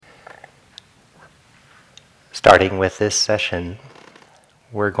Starting with this session,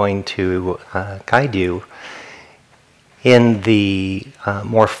 we're going to guide you in the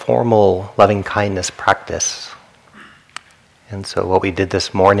more formal loving kindness practice. And so what we did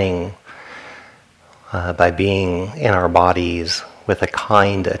this morning by being in our bodies with a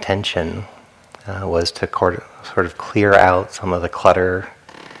kind attention was to sort of clear out some of the clutter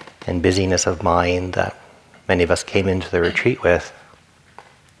and busyness of mind that many of us came into the retreat with.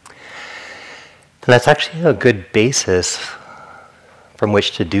 And that's actually a good basis from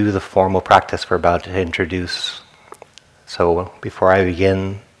which to do the formal practice we're about to introduce. So before I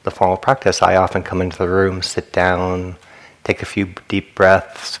begin the formal practice, I often come into the room, sit down, take a few deep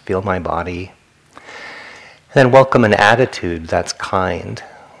breaths, feel my body, and then welcome an attitude that's kind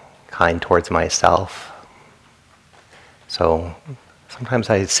towards myself. So sometimes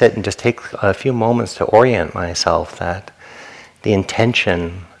I sit and just take a few moments to orient myself that the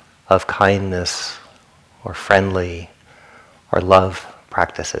intention of kindness or friendly or love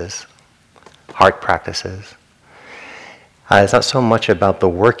practices, heart practices. It's not so much about the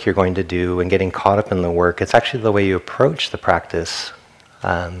work you're going to do and getting caught up in the work. It's actually the way you approach the practice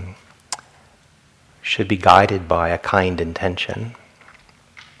should be guided by a kind intention.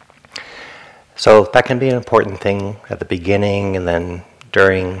 So that can be an important thing at the beginning and then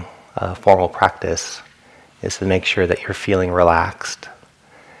during formal practice, is to make sure that you're feeling relaxed,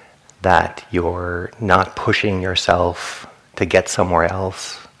 that you're not pushing yourself to get somewhere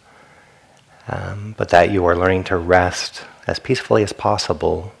else, but that you are learning to rest as peacefully as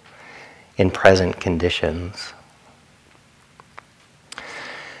possible in present conditions.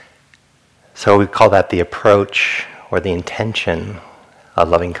 So we call that the approach or the intention of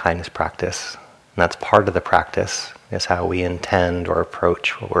loving kindness practice. And that's part of the practice, is how we intend or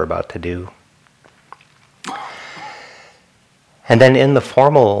approach what we're about to do. And then in the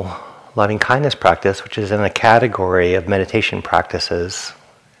formal loving kindness practice, which is in a category of meditation practices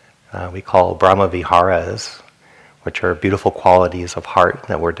we call Brahma Viharas, which are beautiful qualities of heart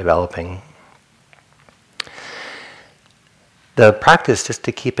that we're developing. The practice, just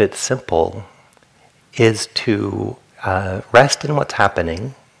to keep it simple, is to rest in what's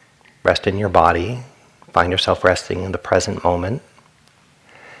happening, rest in your body, find yourself resting in the present moment,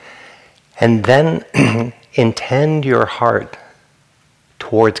 and then intend your heart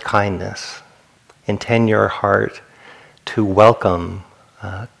towards kindness. Intend your heart to welcome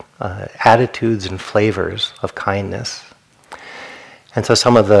attitudes and flavors of kindness. And so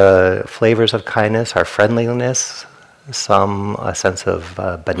some of the flavors of kindness are friendliness, a sense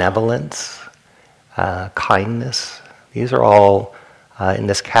of benevolence, kindness. These are all in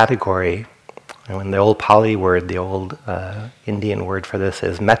this category. And the old Pali word, the old Indian word for this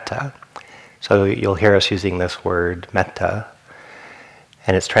is metta. So you'll hear us using this word metta,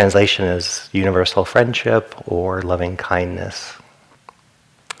 and its translation is universal friendship or loving kindness.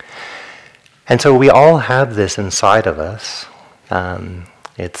 And so we all have this inside of us.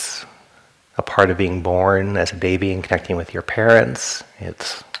 It's a part of being born as a baby and connecting with your parents.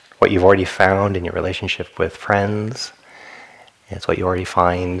 It's what you've already found in your relationship with friends. It's what you already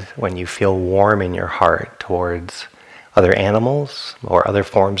find when you feel warm in your heart towards other animals or other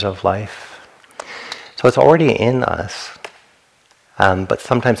forms of life. So it's already in us. But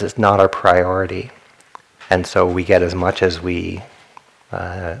sometimes it's not our priority. And so we get as much as we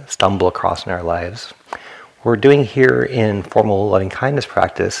stumble across in our lives. What we're doing here in formal loving kindness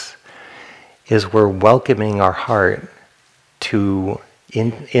practice is we're welcoming our heart into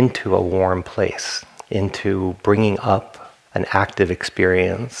a warm place, into bringing up an active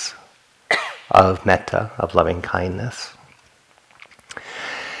experience of metta, of loving kindness.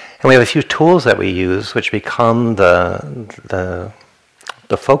 And we have a few tools that we use which become the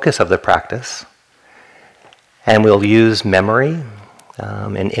focus of the practice. And we'll use memory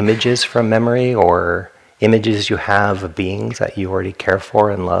and images from memory, or images you have of beings that you already care for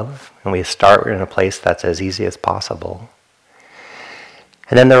and love. And we start in a place that's as easy as possible.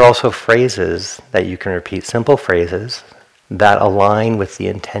 And then there are also phrases that you can repeat, simple phrases that align with the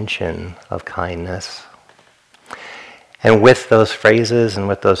intention of kindness. And with those phrases and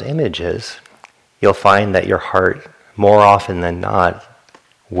with those images, you'll find that your heart, more often than not,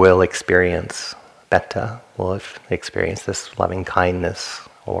 will experience metta, will experience this loving kindness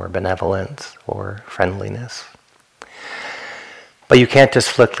or benevolence or friendliness. But you can't just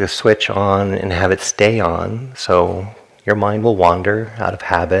flick the switch on and have it stay on, so your mind will wander out of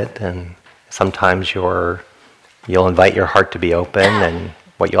habit, and sometimes you'll invite your heart to be open, and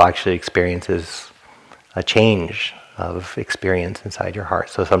what you'll actually experience is a change of experience inside your heart.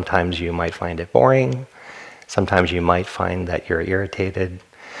 So sometimes you might find it boring, sometimes you might find that you're irritated,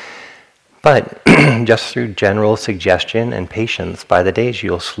 But just through general suggestion and patience, by the days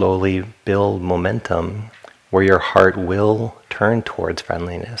you'll slowly build momentum where your heart will turn towards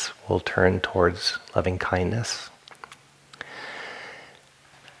friendliness, will turn towards loving kindness.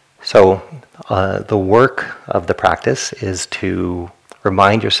 So the work of the practice is to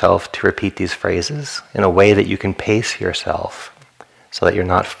remind yourself to repeat these phrases in a way that you can pace yourself so that you're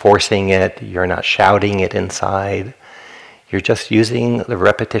not forcing it, you're not shouting it inside. You're just using the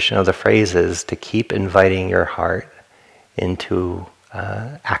repetition of the phrases to keep inviting your heart into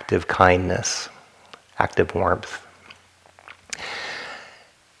active kindness, active warmth.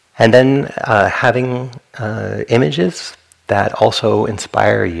 And then having images that also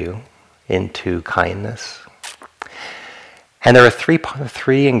inspire you into kindness. And there are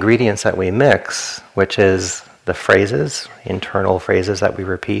three ingredients that we mix, which is the phrases, internal phrases that we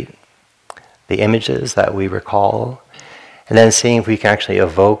repeat, the images that we recall, and then seeing if we can actually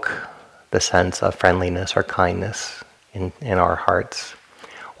evoke the sense of friendliness or kindness in our hearts,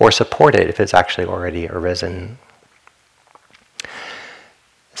 or support it if it's actually already arisen.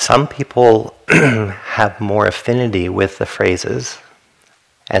 Some people have more affinity with the phrases,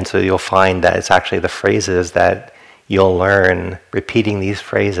 and so you'll find that it's actually the phrases that you'll learn. Repeating these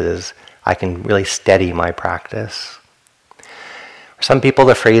phrases, I can really steady my practice. Some people,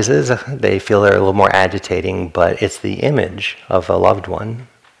 the phrases, they feel they're a little more agitating, but it's the image of a loved one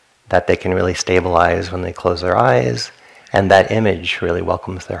that they can really stabilize when they close their eyes, and that image really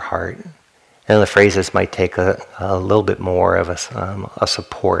welcomes their heart. And the phrases might take a little bit more of a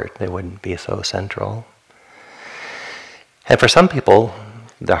support. They wouldn't be so central. And for some people,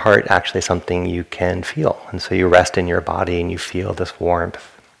 the heart actually is something you can feel. And so you rest in your body and you feel this warmth.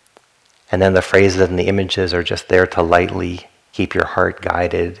 And then the phrases and the images are just there to lightly keep your heart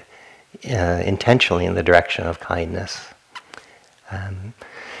guided intentionally in the direction of kindness.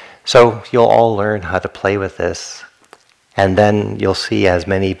 So you'll all learn how to play with this. And then you'll see as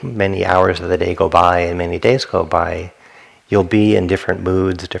many hours of the day go by and many days go by, you'll be in different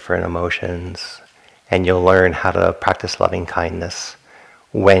moods, different emotions, and you'll learn how to practice loving kindness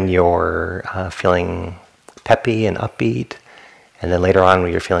when you're feeling peppy and upbeat, and then later on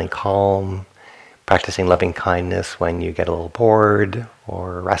when you're feeling calm, practicing loving kindness when you get a little bored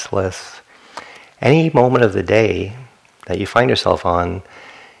or restless. Any moment of the day that you find yourself on,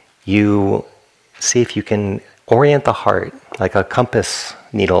 you see if you can orient the heart like a compass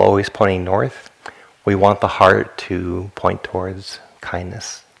needle always pointing north. We want the heart to point towards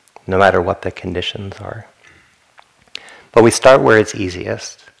kindness, no matter what the conditions are. But we start where it's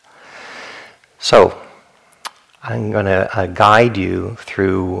easiest. So I'm going to guide you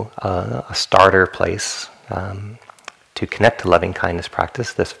through a starter place to connect to loving kindness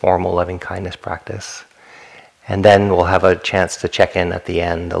practice, this formal loving kindness practice. And then we'll have a chance to check in at the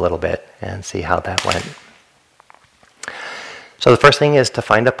end a little bit and see how that went. So the first thing is to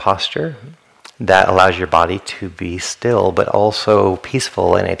find a posture that allows your body to be still, but also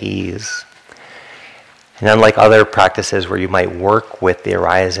peaceful and at ease. And unlike other practices where you might work with the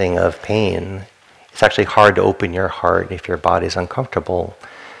arising of pain, it's actually hard to open your heart if your body's uncomfortable.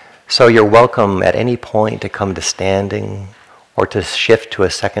 So you're welcome at any point to come to standing or to shift to a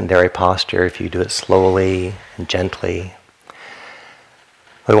secondary posture if you do it slowly and gently.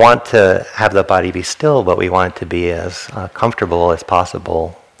 We want to have the body be still, but we want it to be as comfortable as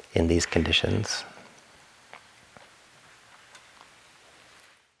possible in these conditions.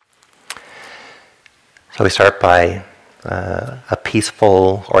 So we start by a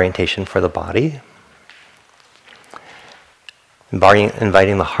peaceful orientation for the body,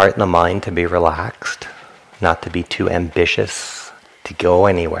 inviting the heart and the mind to be relaxed, not to be too ambitious to go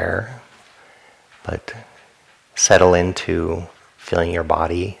anywhere, but settle into feeling your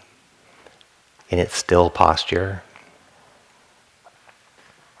body in its still posture.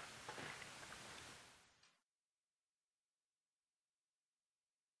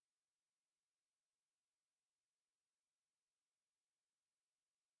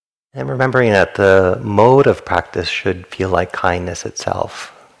 And remembering that the mode of practice should feel like kindness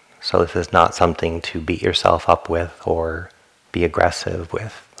itself. So this is not something to beat yourself up with or be aggressive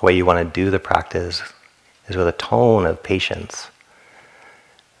with. The way you want to do the practice is with a tone of patience,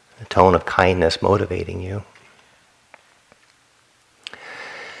 a tone of kindness motivating you.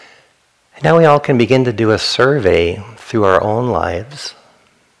 And now we all can begin to do a survey through our own lives.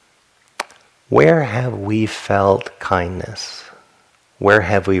 Where have we felt kindness? Where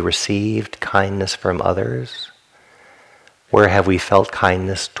have we received kindness from others? Where have we felt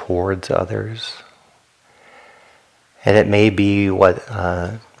kindness towards others? And it may be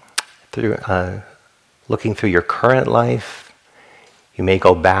through looking through your current life. You may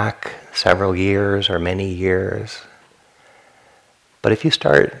go back several years or many years. But if you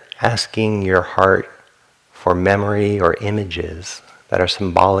start asking your heart for memory or images that are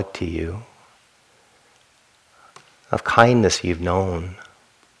symbolic to you, of kindness you've known,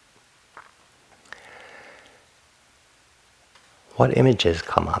 what images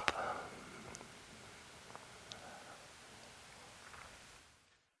come up?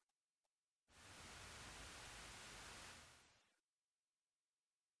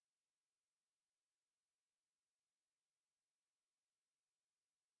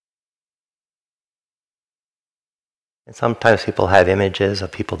 And sometimes people have images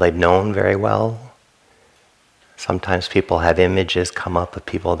of people they've known very well. Sometimes people have images come up of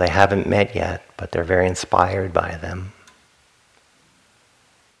people they haven't met yet, but they're very inspired by them.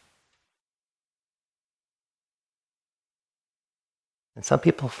 And some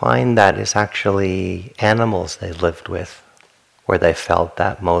people find that it's actually animals they've lived with, where they felt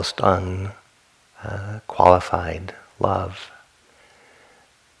that most unqualified love.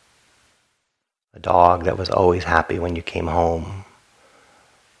 A dog that was always happy when you came home,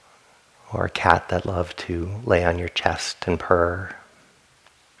 or a cat that loved to lay on your chest and purr.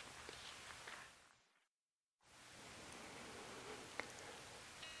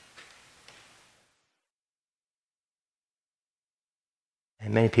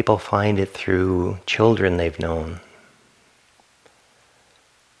 And many people find it through children they've known,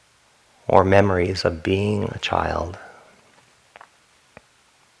 or memories of being a child.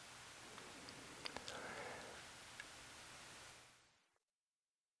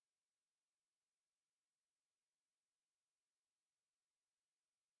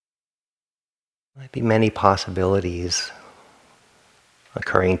 There might be many possibilities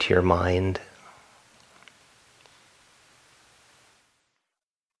occurring to your mind.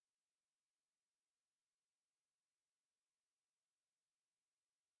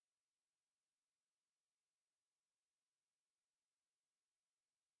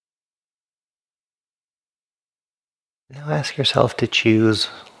 Now ask yourself to choose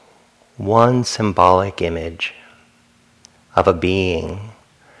one symbolic image of a being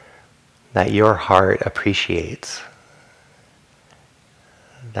that your heart appreciates,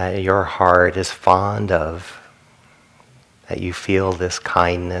 that your heart is fond of, that you feel this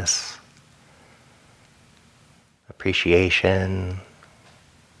kindness, appreciation,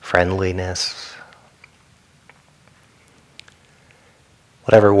 friendliness.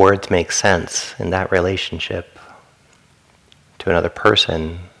 Whatever words make sense in that relationship to another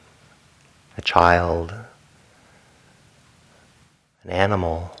person, a child, an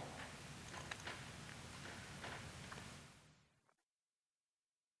animal.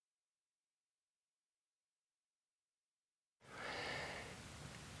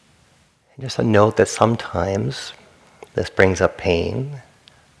 And just a note that sometimes this brings up pain,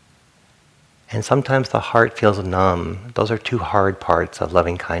 and sometimes the heart feels numb. Those are two hard parts of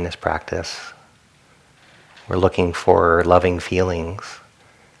loving kindness practice. We're looking for loving feelings,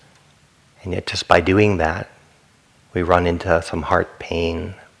 and yet just by doing that, we run into some heart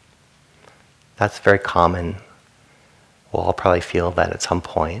pain. That's very common. We'll all probably feel that at some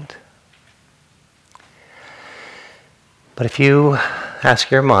point. But if you ask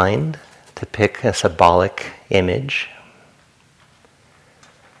your mind to pick a symbolic image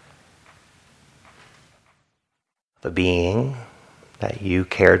of a being that you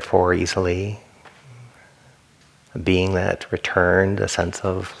cared for easily, a being that returned a sense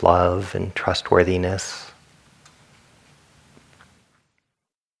of love and trustworthiness,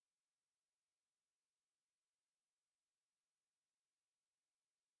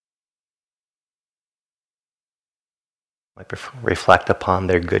 might reflect upon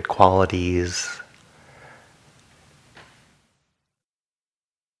their good qualities,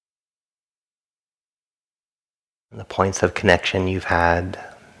 and the points of connection you've had.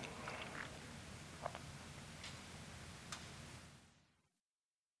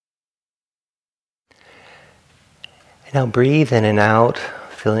 And now breathe in and out,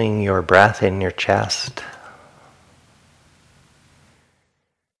 feeling your breath in your chest.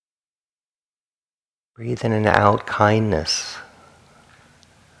 Breathe in and out kindness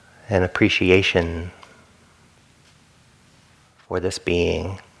and appreciation for this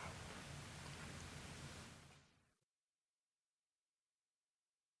being.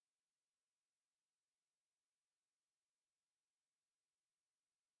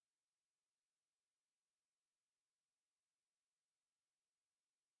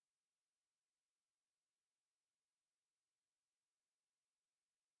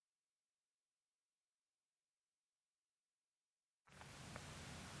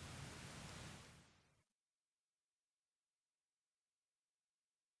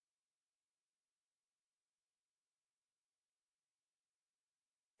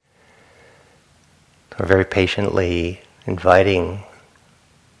 we're very patiently inviting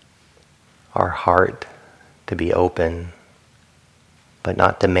our heart to be open, but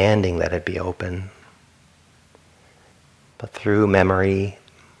not demanding that it be open. But through memory,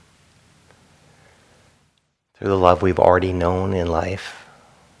 through the love we've already known in life,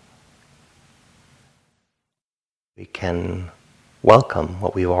 we can welcome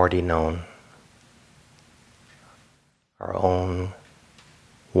what we've already known, our own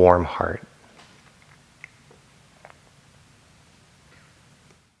warm heart.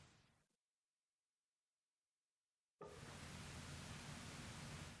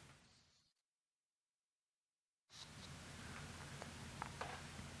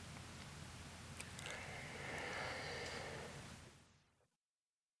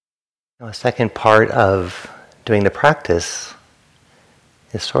 Now, a second part of doing the practice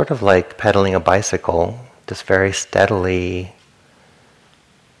is sort of like pedaling a bicycle, just very steadily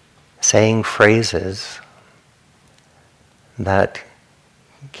saying phrases that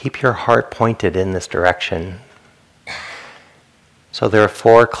keep your heart pointed in this direction. So there are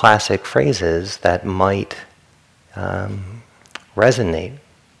 4 classic phrases that might resonate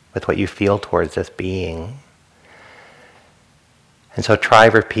with what you feel towards this being. And so try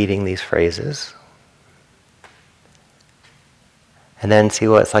repeating these phrases. And then see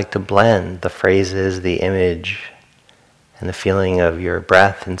what it's like to blend the phrases, the image, and the feeling of your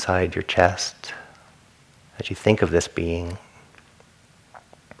breath inside your chest as you think of this being.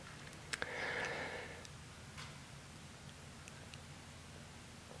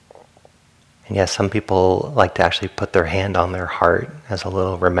 And yes, some people like to actually put their hand on their heart as a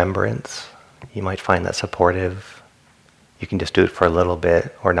little remembrance. You might find that supportive. You can just do it for a little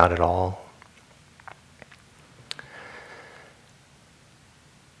bit or not at all.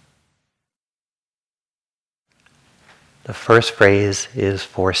 The first phrase is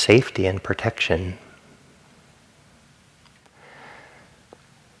for safety and protection.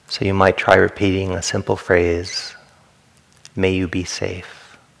 So you might try repeating a simple phrase, "May you be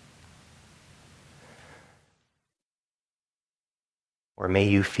safe." Or "May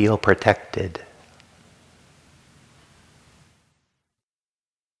you feel protected."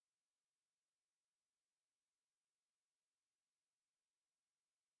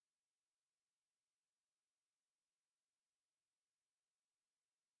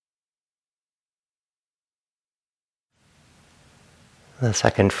 The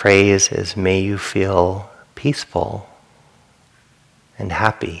second phrase is, "May you feel peaceful and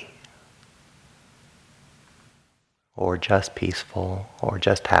happy," or just peaceful, or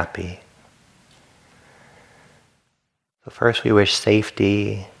just happy. So first we wish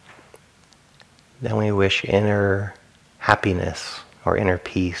safety, then we wish inner happiness or inner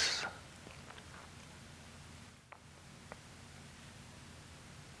peace.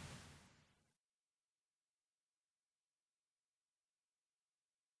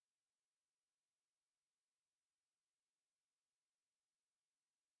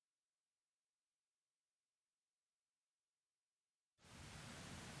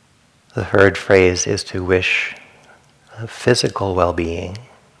 The third phrase is to wish physical well-being.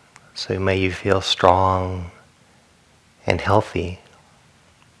 So may you feel strong and healthy.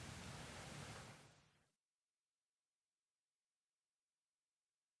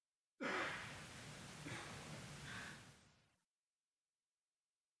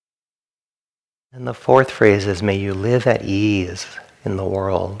 And the fourth phrase is, may you live at ease in the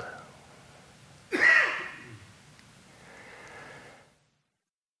world.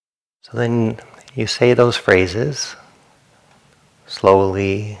 So then you say those phrases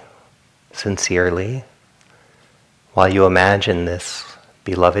slowly, sincerely, while you imagine this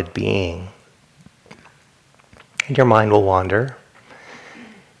beloved being. And your mind will wander.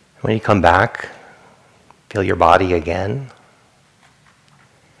 When you come back, feel your body again.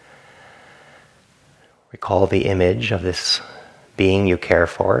 Recall the image of this being you care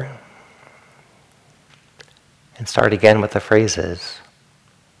for. And start again with the phrases.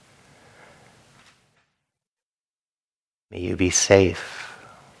 May you be safe.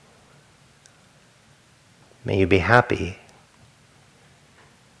 May you be happy.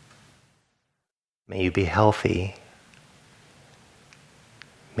 May you be healthy.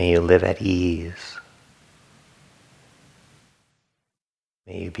 May you live at ease.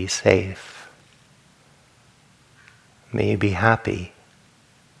 May you be safe. May you be happy.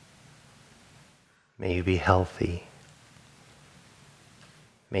 May you be healthy.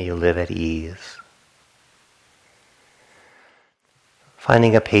 May you live at ease.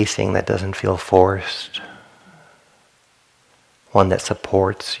 Finding a pacing that doesn't feel forced, one that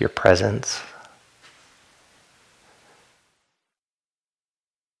supports your presence.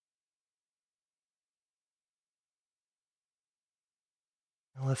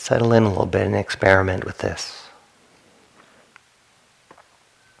 Let's settle in a little bit and experiment with this.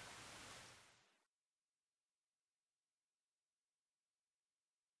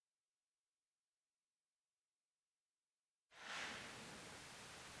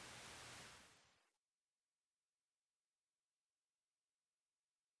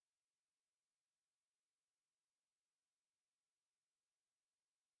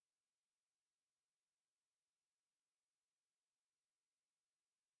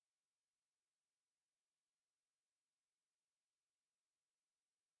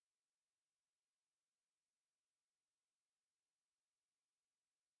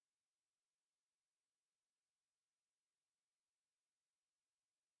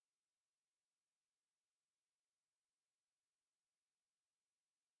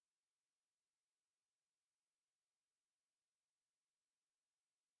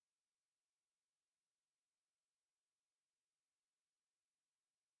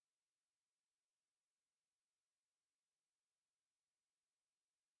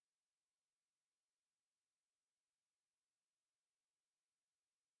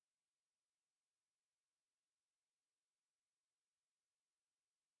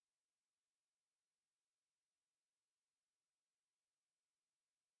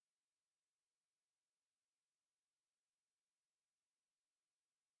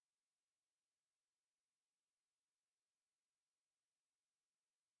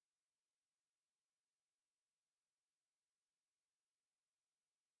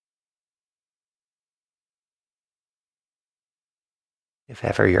 If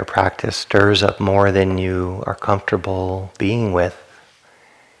ever your practice stirs up more than you are comfortable being with,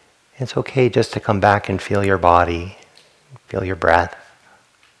 it's okay just to come back and feel your body, feel your breath,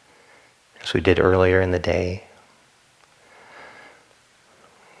 as we did earlier in the day.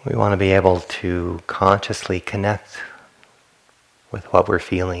 We want to be able to consciously connect with what we're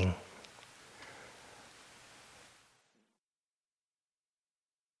feeling.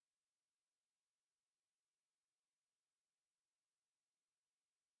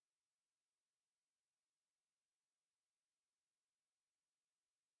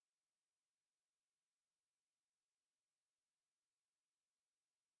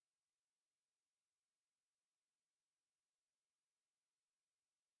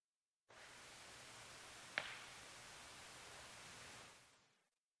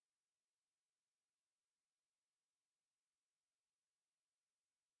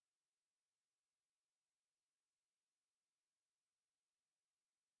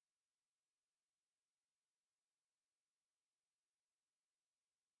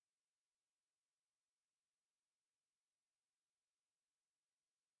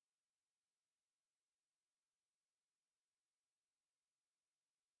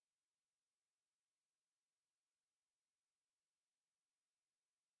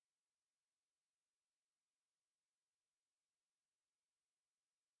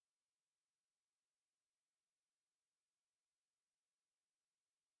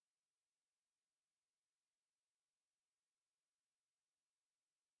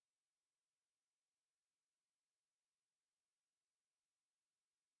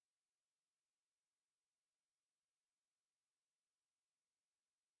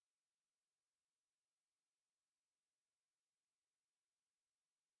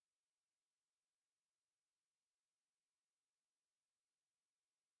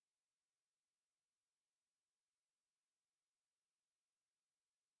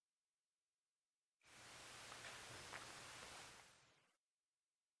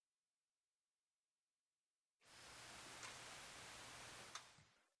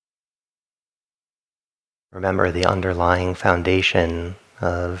 Remember the underlying foundation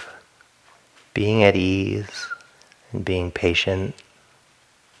of being at ease and being patient.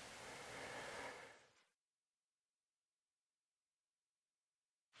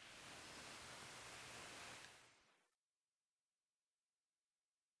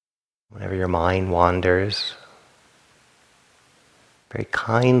 Whenever your mind wanders, very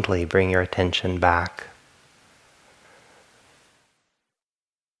kindly bring your attention back.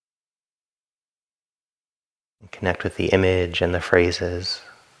 And connect with the image and the phrases,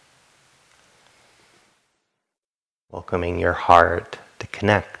 welcoming your heart to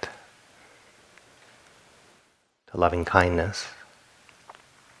connect to loving kindness.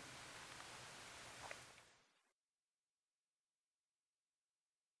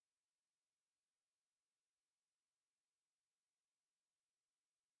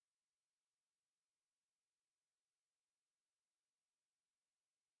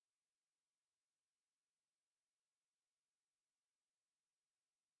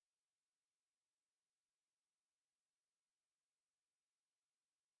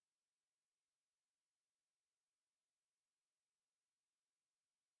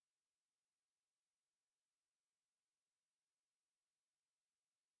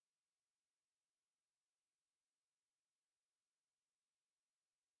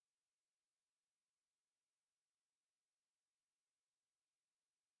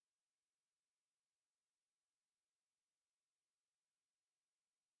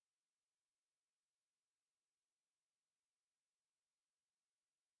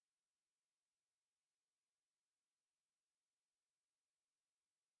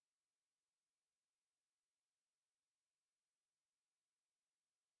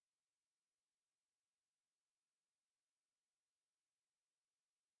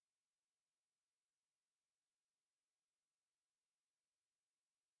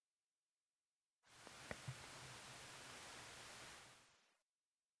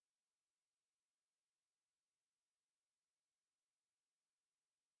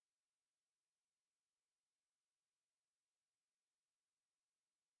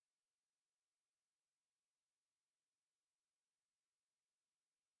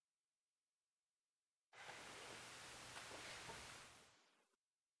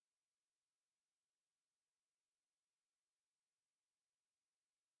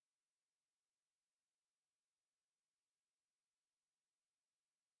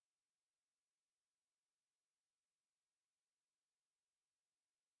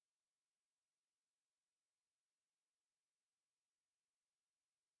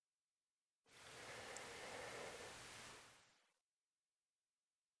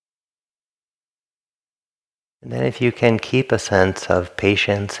 Then if you can keep a sense of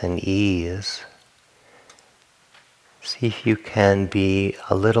patience and ease, see if you can be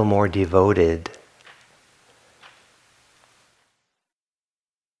a little more devoted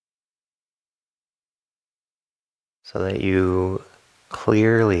so that you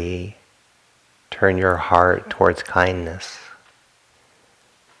clearly turn your heart towards kindness.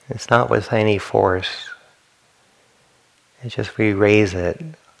 It's not with any force. It's just we raise it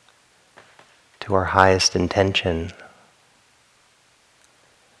to our highest intention.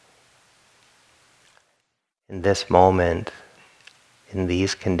 In this moment, in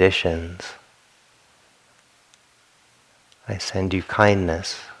these conditions, I send you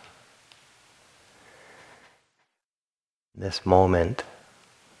kindness. In this moment,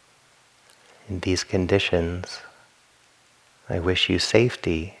 in these conditions, I wish you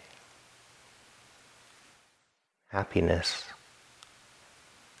safety, happiness,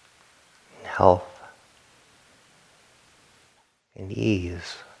 and health, and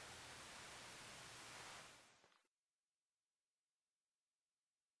ease.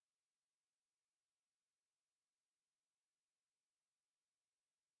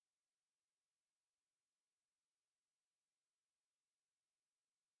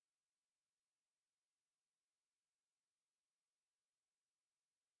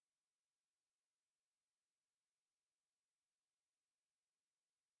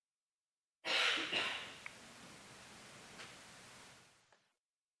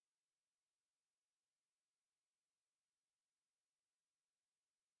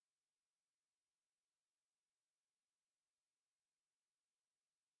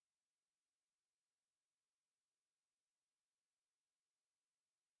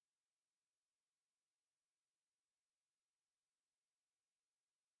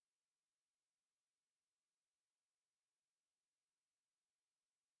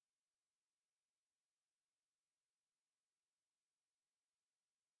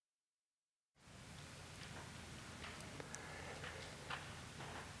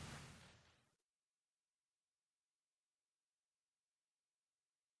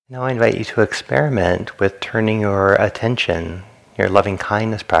 Now I invite you to experiment with turning your attention, your loving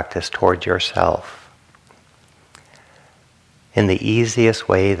kindness practice, towards yourself in the easiest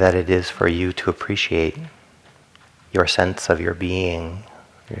way that it is for you to appreciate your sense of your being,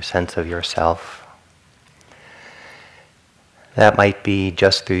 your sense of yourself. That might be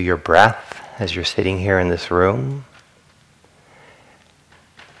just through your breath as you're sitting here in this room.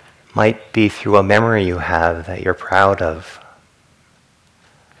 Might be through a memory you have that you're proud of.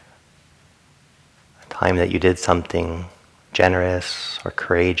 A time that you did something generous or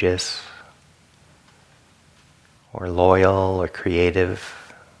courageous or loyal or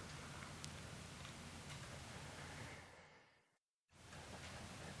creative.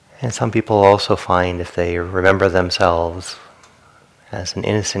 And some people also find if they remember themselves as an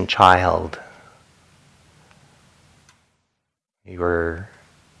innocent child, you were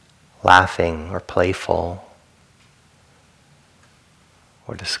laughing or playful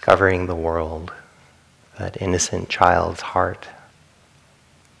or discovering the world, that innocent child's heart.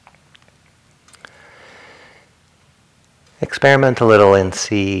 Experiment a little and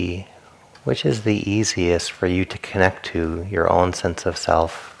see which is the easiest for you to connect to your own sense of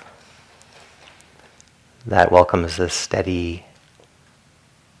self that welcomes this steady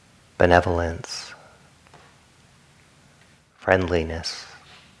benevolence, friendliness,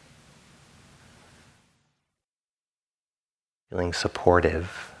 feeling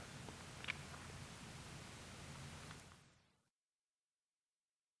supportive.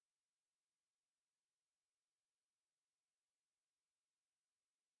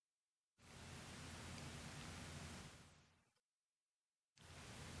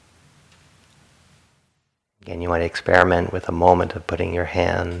 Again, you might experiment with a moment of putting your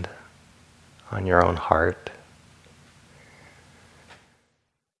hand on your own heart.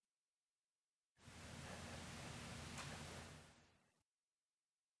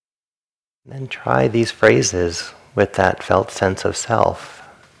 Then try these phrases with that felt sense of self.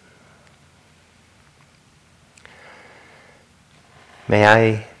 May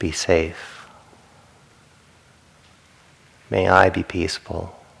I be safe. May I be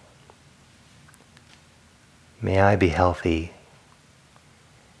peaceful. May I be healthy.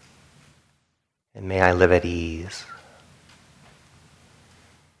 And may I live at ease.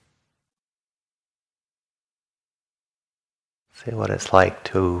 Say what it's like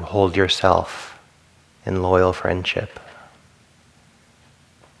to hold yourself in loyal friendship.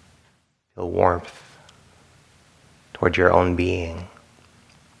 Feel warmth toward your own being.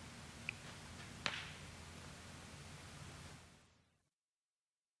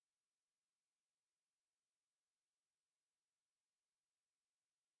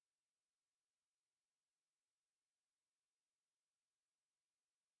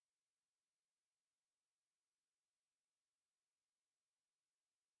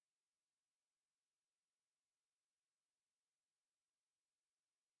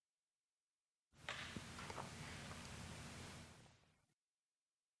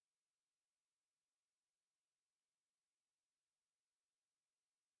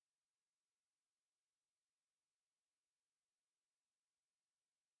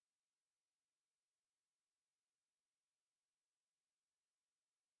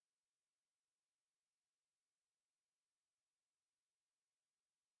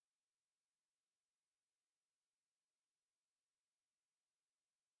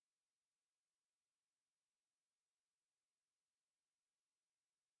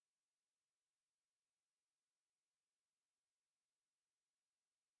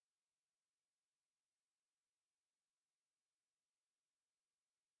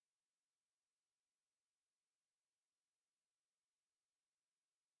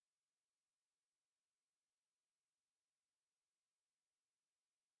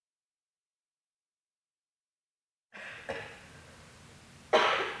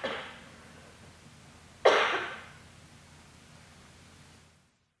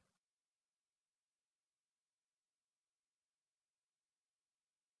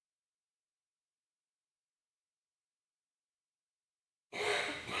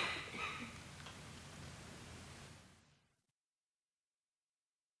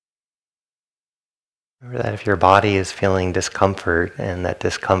 Remember that if your body is feeling discomfort and that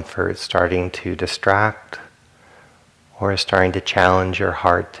discomfort is starting to distract or is starting to challenge your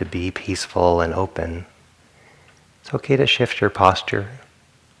heart to be peaceful and open, it's okay to shift your posture.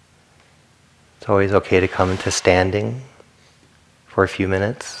 It's always okay to come into standing for a few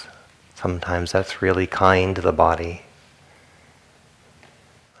minutes. Sometimes that's really kind to the body.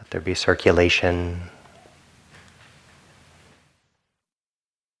 Let there be circulation.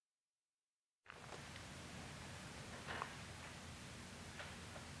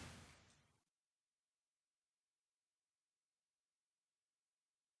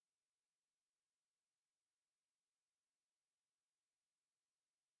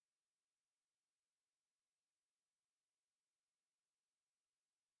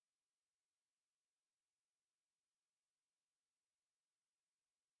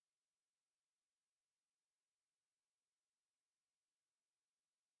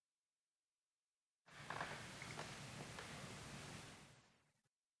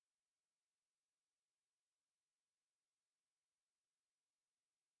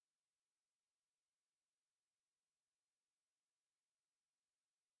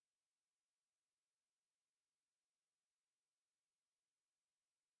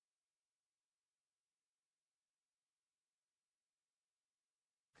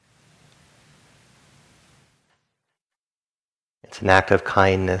 It's an act of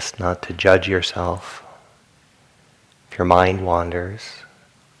kindness not to judge yourself. If your mind wanders,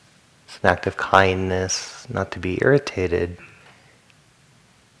 it's an act of kindness not to be irritated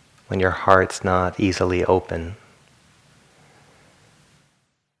when your heart's not easily open.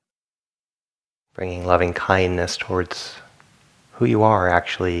 Bringing loving kindness towards who you are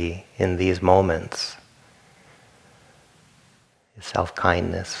actually in these moments is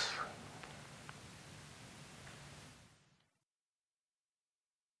self-kindness.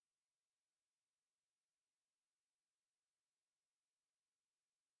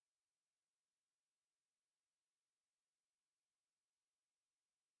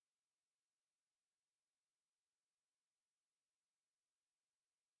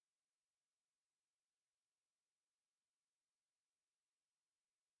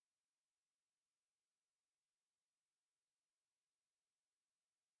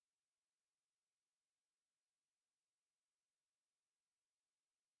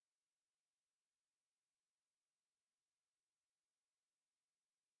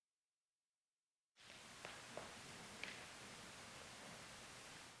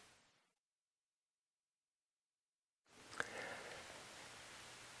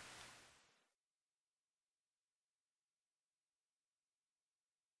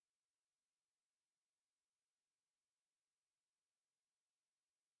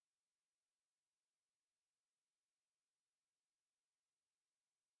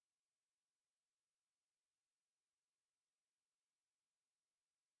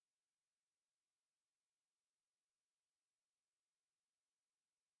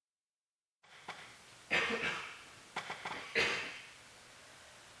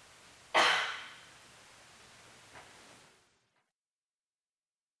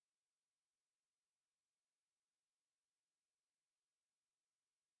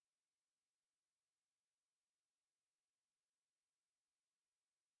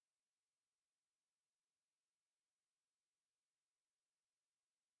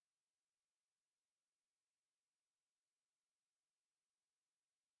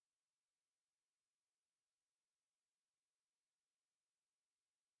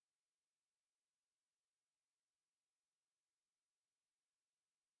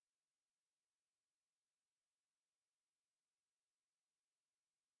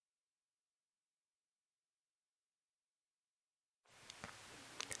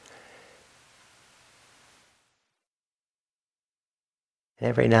 And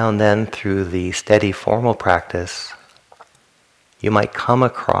every now and then, through the steady formal practice, you might come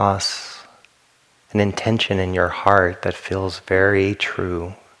across an intention in your heart that feels very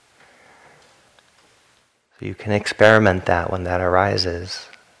true. So you can experiment that when that arises.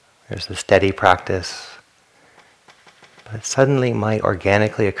 There's the steady practice, but it suddenly might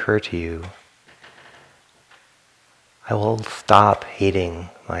organically occur to you, I will stop hating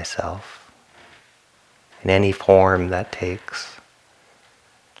myself in any form that takes.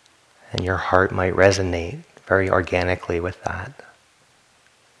 And your heart might resonate very organically with that.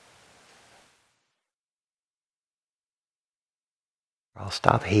 I'll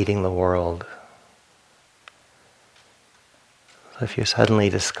stop hating the world. So if you suddenly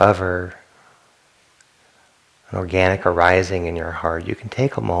discover an organic arising in your heart, you can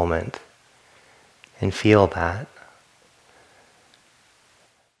take a moment and feel that.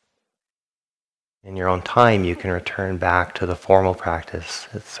 In your own time, you can return back to the formal practice.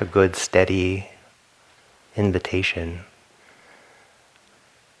 It's a good, steady invitation.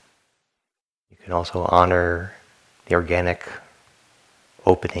 You can also honor the organic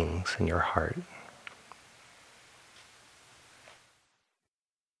openings in your heart.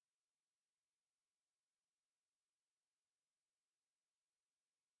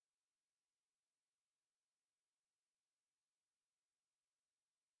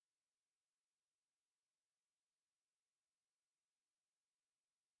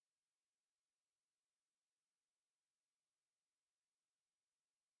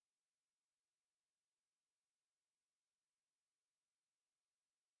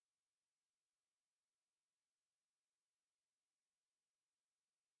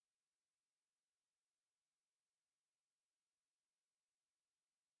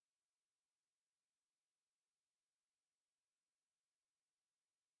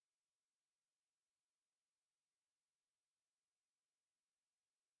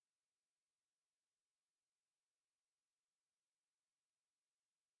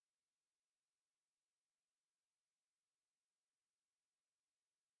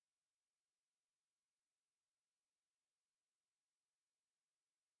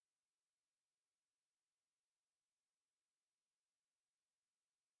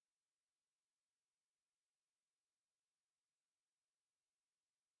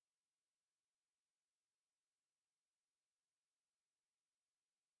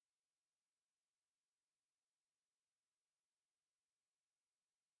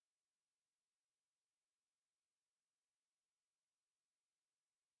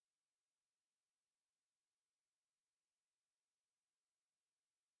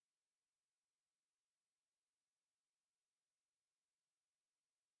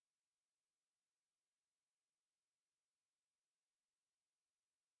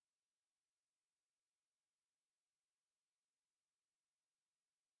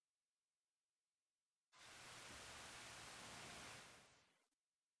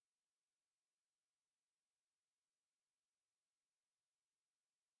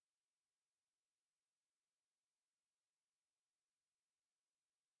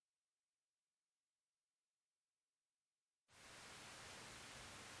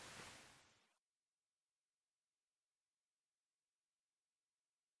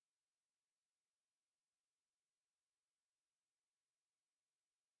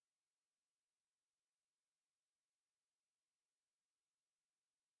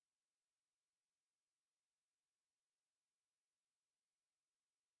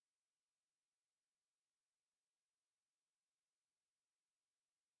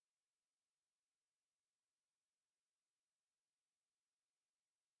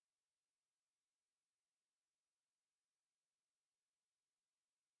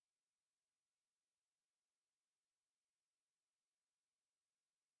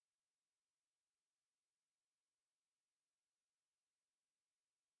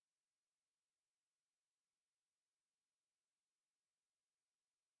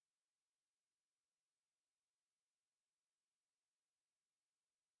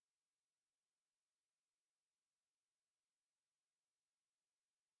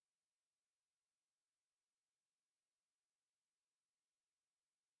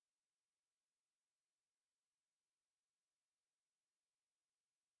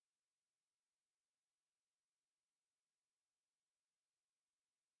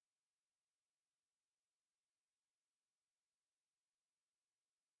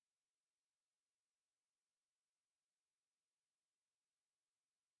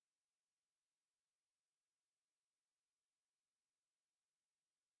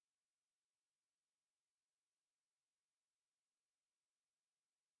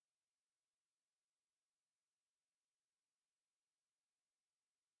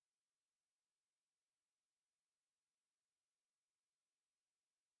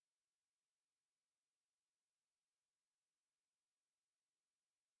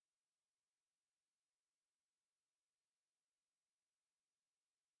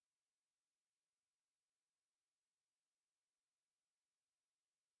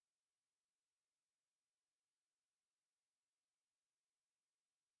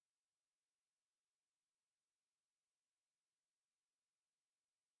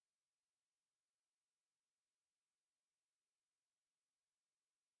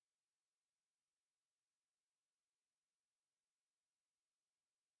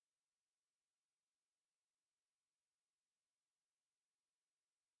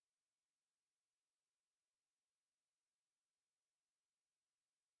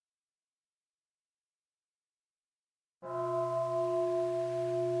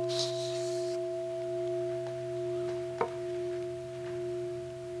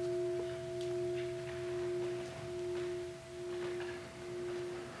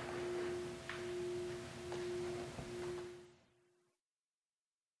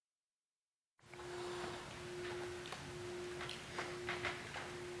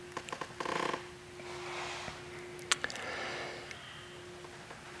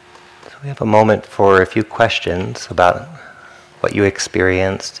 we have a moment for a few questions about what you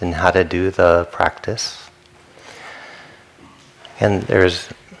experienced and how to do the practice. And there's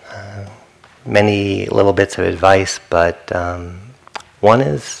many little bits of advice, but one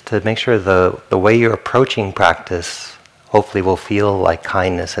is to make sure the way you're approaching practice hopefully will feel like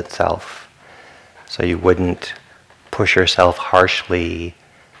kindness itself. So you wouldn't push yourself harshly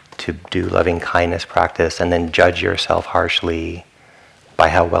to do loving kindness practice and then judge yourself harshly by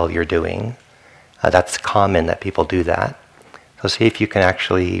how well you're doing. That's common that people do that. So see if you can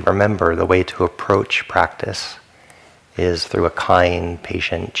actually remember the way to approach practice is through a kind,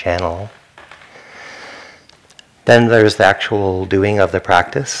 patient channel. Then there's the actual doing of the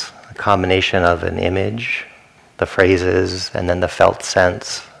practice, a combination of an image, the phrases, and then the felt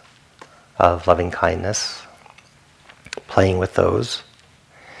sense of loving kindness, playing with those.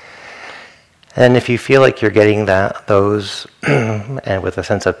 And if you feel like you're getting those and with a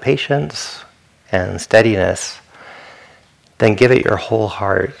sense of patience and steadiness, then give it your whole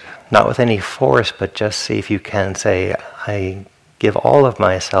heart, not with any force, but just see if you can say, I give all of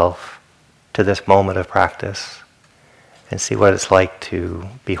myself to this moment of practice, and see what it's like to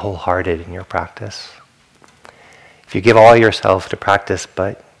be wholehearted in your practice. If you give all yourself to practice,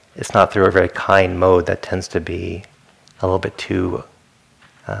 but it's not through a very kind mode, that tends to be a little bit too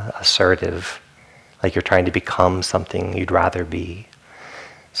assertive, like you're trying to become something you'd rather be.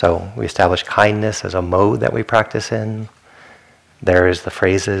 So we establish kindness as a mode that we practice in. There's the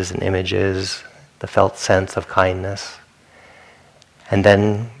phrases and images, the felt sense of kindness. And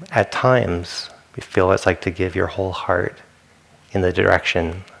then at times, we feel what it's like to give your whole heart in the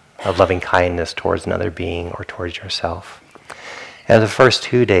direction of loving kindness towards another being or towards yourself. And the first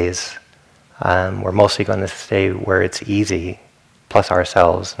 2 days, we're mostly going to stay where it's easy, plus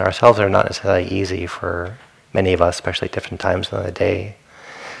ourselves. And ourselves are not necessarily easy for many of us, especially at different times of the day.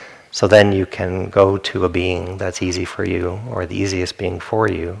 So then you can go to a being that's easy for you, or the easiest being for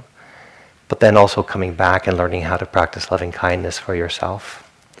you, but then also coming back and learning how to practice loving kindness for yourself,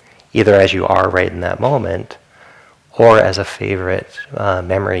 either as you are right in that moment, or as a favorite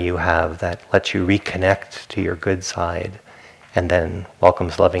memory you have that lets you reconnect to your good side and then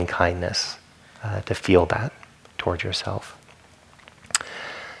welcomes loving kindness to feel that towards yourself.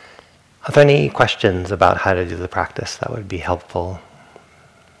 Are there any questions about how to do the practice that would be helpful?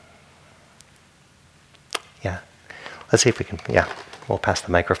 Yeah. Let's see if we can, we'll pass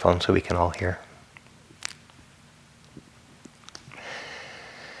the microphone so we can all hear.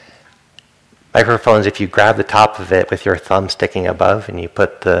 Microphones, if you grab the top of it with your thumb sticking above and you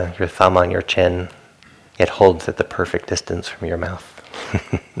put your thumb on your chin, it holds at the perfect distance from your mouth.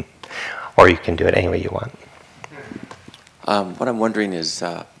 Or you can do it any way you want. What I'm wondering is,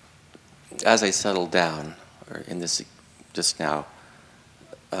 as I settle down, or in this just now,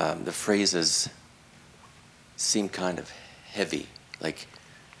 the phrases seem kind of heavy, like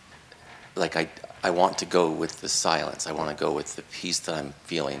I want to go with the silence, I want to go with the peace that I'm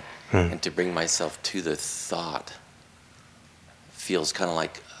feeling, and to bring myself to the thought feels kind of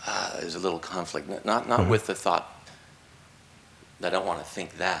like there's a little conflict, not with the thought that I don't want to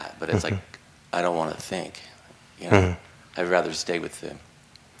think that, but it's like I don't want to think, I'd rather stay with the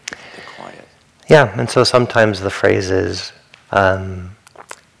quiet. Yeah, and so sometimes the phrases,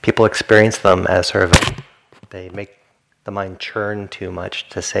 people experience them as sort of they make the mind churn too much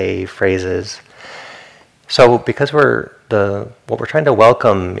to say phrases. So because what we're trying to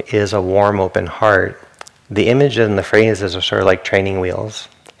welcome is a warm, open heart, the image and the phrases are sort of like training wheels.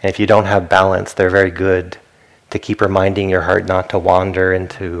 And if you don't have balance, they're very good to keep reminding your heart not to wander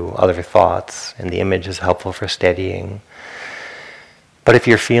into other thoughts. And the image is helpful for steadying. But if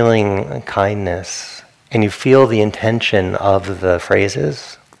you're feeling kindness and you feel the intention of the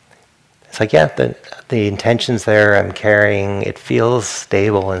phrases, it's like, the intention's there, I'm carrying, it feels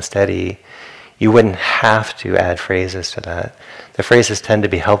stable and steady. You wouldn't have to add phrases to that. The phrases tend to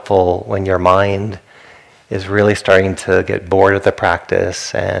be helpful when your mind is really starting to get bored of the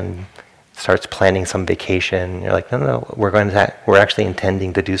practice and starts planning some vacation. You're like, no, we're actually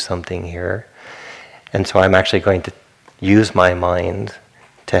intending to do something here. And so I'm actually going to use my mind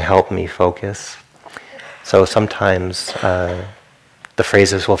to help me focus. So sometimes the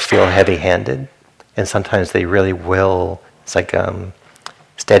phrases will feel heavy-handed, and sometimes they really will. It's like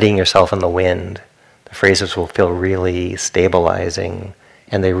steadying yourself in the wind. The phrases will feel really stabilizing,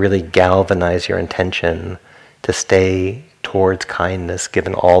 and they really galvanize your intention to stay towards kindness,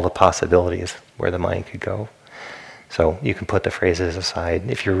 given all the possibilities where the mind could go. So you can put the phrases aside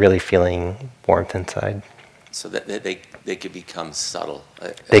if you're really feeling warmth inside. so that they could become subtle.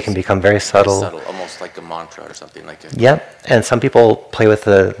 They can become very subtle. Subtle, almost like a mantra or something like that. Yep, and some people play with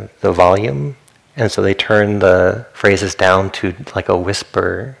the volume, and so they turn the phrases down to like a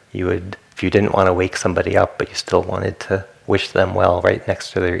whisper. You would, if you didn't want to wake somebody up, but you still wanted to wish them well right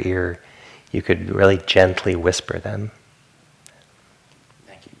next to their ear, you could really gently whisper them.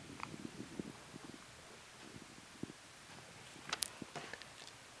 Thank you.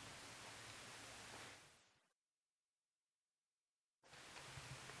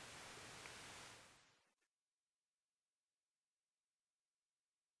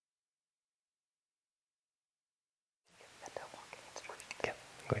 Okay,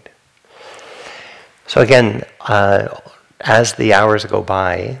 good. So again, as the hours go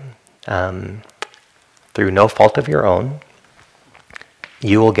by, through no fault of your own,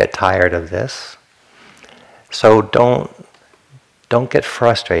 you will get tired of this. So don't get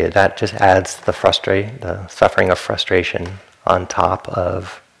frustrated. That just adds the suffering of frustration on top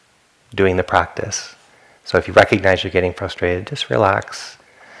of doing the practice. So if you recognize you're getting frustrated, just relax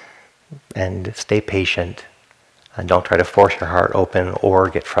and stay patient. And don't try to force your heart open or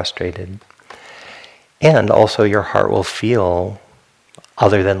get frustrated. And also your heart will feel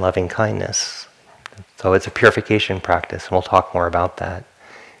other than loving kindness. So it's a purification practice, and we'll talk more about that.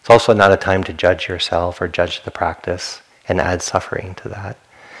 It's also not a time to judge yourself or judge the practice and add suffering to that.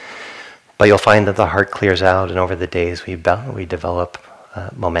 But you'll find that the heart clears out, and over the days we develop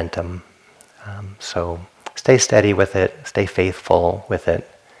momentum. So stay steady with it, stay faithful with it,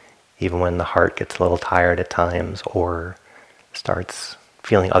 even when the heart gets a little tired at times or starts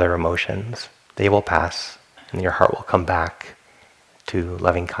feeling other emotions. They will pass, and your heart will come back to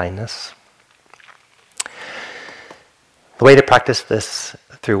loving kindness. The way to practice this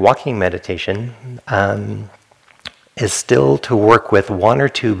through walking meditation is still to work with one or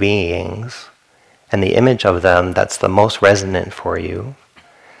two beings and the image of them that's the most resonant for you.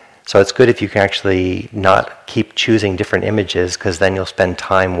 So it's good if you can actually not keep choosing different images, because then you'll spend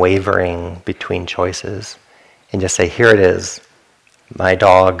time wavering between choices and just say, here it is, my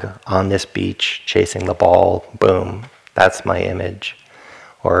dog on this beach chasing the ball, boom, that's my image.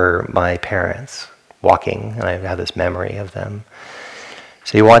 Or my parents walking, and I have this memory of them.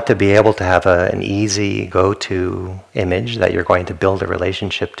 So you want to be able to have an easy go-to image that you're going to build a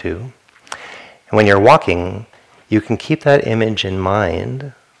relationship to. And when you're walking, you can keep that image in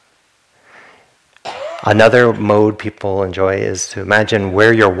mind. Another mode people enjoy is to imagine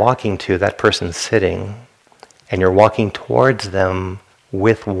where you're walking to, that person's sitting, and you're walking towards them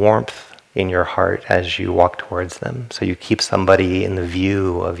with warmth in your heart as you walk towards them. So you keep somebody in the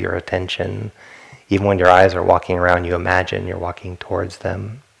view of your attention. Even when your eyes are walking around, you imagine you're walking towards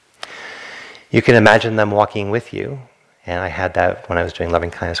them. You can imagine them walking with you. And I had that when I was doing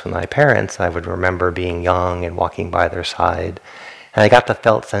loving kindness with my parents. I would remember being young and walking by their side. And I got the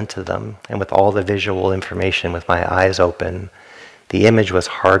felt sense of them. And with all the visual information, with my eyes open, the image was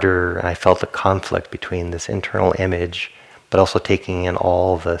harder. And I felt the conflict between this internal image, but also taking in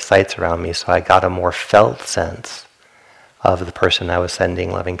all the sights around me. So I got a more felt sense of the person I was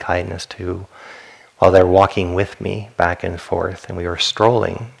sending loving kindness to, while they're walking with me back and forth, and we were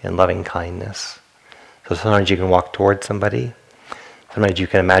strolling in loving kindness. So sometimes you can walk towards somebody, sometimes you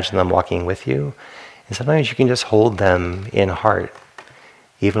can imagine them walking with you, and sometimes you can just hold them in heart,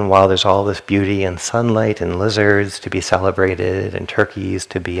 even while there's all this beauty and sunlight and lizards to be celebrated and turkeys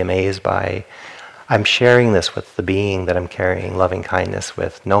to be amazed by. I'm sharing this with the being that I'm carrying loving kindness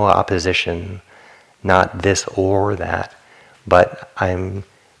with, no opposition, not this or that, but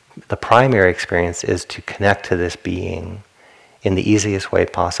the primary experience is to connect to this being in the easiest way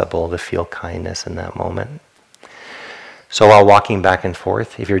possible to feel kindness in that moment. So while walking back and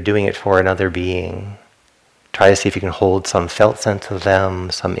forth, if you're doing it for another being, try to see if you can hold some felt sense of them,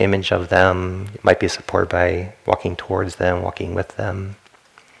 some image of them. It might be supported by walking towards them, walking with them.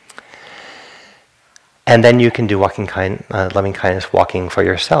 And then you can do loving kindness walking for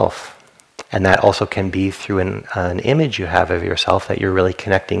yourself. And that also can be through an image you have of yourself that you're really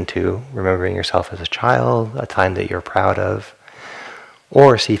connecting to, remembering yourself as a child, a time that you're proud of.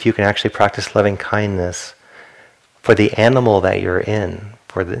 Or see if you can actually practice loving kindness for the animal that you're in,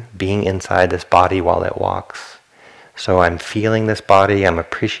 for the being inside this body while it walks. So I'm feeling this body, I'm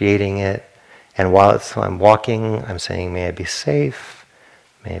appreciating it, and while I'm walking, I'm saying, may I be safe,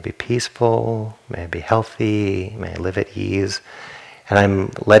 may I be peaceful, may I be healthy, may I live at ease. And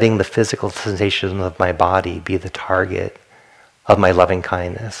I'm letting the physical sensation of my body be the target of my loving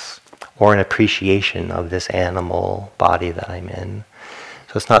kindness, or an appreciation of this animal body that I'm in.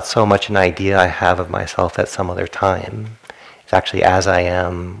 So it's not so much an idea I have of myself at some other time. It's actually as I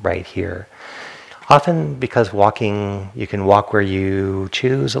am right here. Often because walking, you can walk where you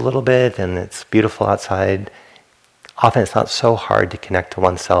choose a little bit and it's beautiful outside. Often it's not so hard to connect to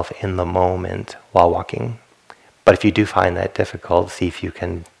oneself in the moment while walking. But if you do find that difficult, see if you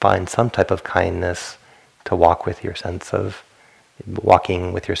can find some type of kindness to walk with your sense of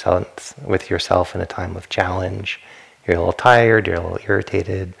walking with yourself in a time of challenge. You're a little tired, you're a little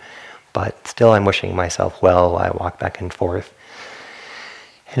irritated, but still I'm wishing myself well. I walk back and forth.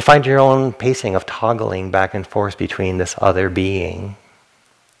 And find your own pacing of toggling back and forth between this other being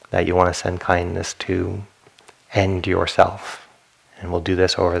that you want to send kindness to and yourself. And we'll do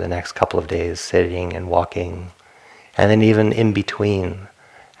this over the next couple of days, sitting and walking, and then even in between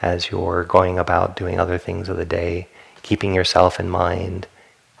as you're going about doing other things of the day, keeping yourself in mind,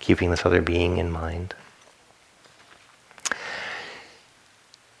 keeping this other being in mind.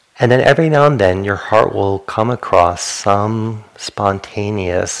 And then every now and then your heart will come across some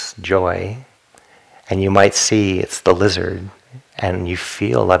spontaneous joy, and you might see it's the lizard, and you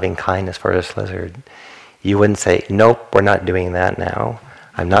feel loving kindness for this lizard. You wouldn't say, nope, we're not doing that now.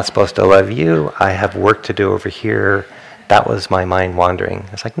 I'm not supposed to love you. I have work to do over here. That was my mind wandering.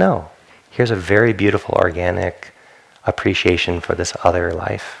 It's like, no. Here's a very beautiful organic appreciation for this other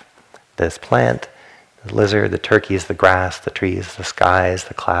life. This plant, the lizard, the turkeys, the grass, the trees, the skies,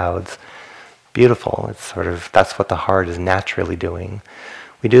 the clouds. Beautiful. It's sort of, that's what the heart is naturally doing.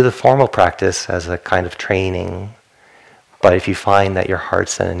 We do the formal practice as a kind of training. But if you find that your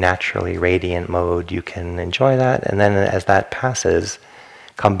heart's in a naturally radiant mode, you can enjoy that. And then as that passes,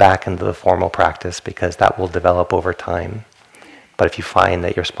 come back into the formal practice because that will develop over time. But if you find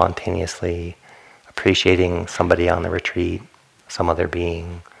that you're spontaneously appreciating somebody on the retreat, some other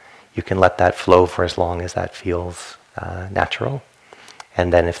being, you can let that flow for as long as that feels natural.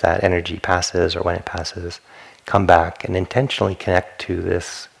 And then if that energy passes or when it passes, come back and intentionally connect to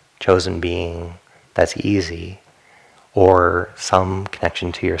this chosen being that's easy, or some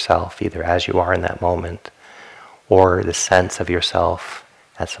connection to yourself, either as you are in that moment, or the sense of yourself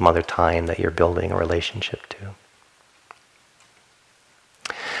at some other time that you're building a relationship to.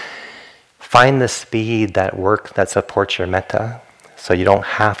 Find the speed that supports your metta, so you don't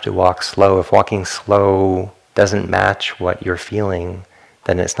have to walk slow. If walking slow doesn't match what you're feeling,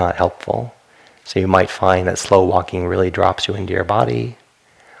 then it's not helpful. So you might find that slow walking really drops you into your body,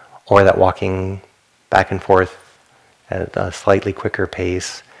 or that walking back and forth at a slightly quicker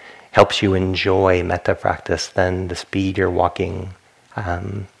pace helps you enjoy metta practice. Then the speed you're walking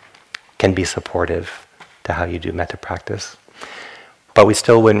can be supportive to how you do metta practice. But we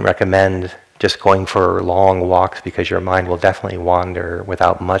still wouldn't recommend just going for long walks because your mind will definitely wander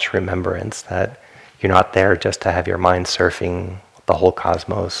without much remembrance that you're not there just to have your mind surfing the whole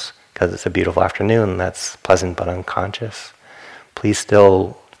cosmos because it's a beautiful afternoon that's pleasant but unconscious. Please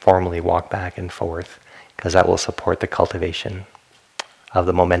still formally walk back and forth because that will support the cultivation of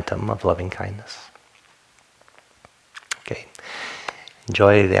the momentum of loving kindness. Okay.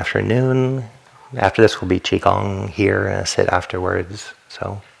 Enjoy the afternoon. After this will be Qigong here and a sit afterwards.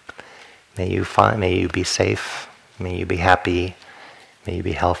 So may you be safe, may you be happy, may you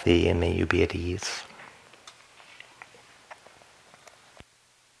be healthy, and may you be at ease.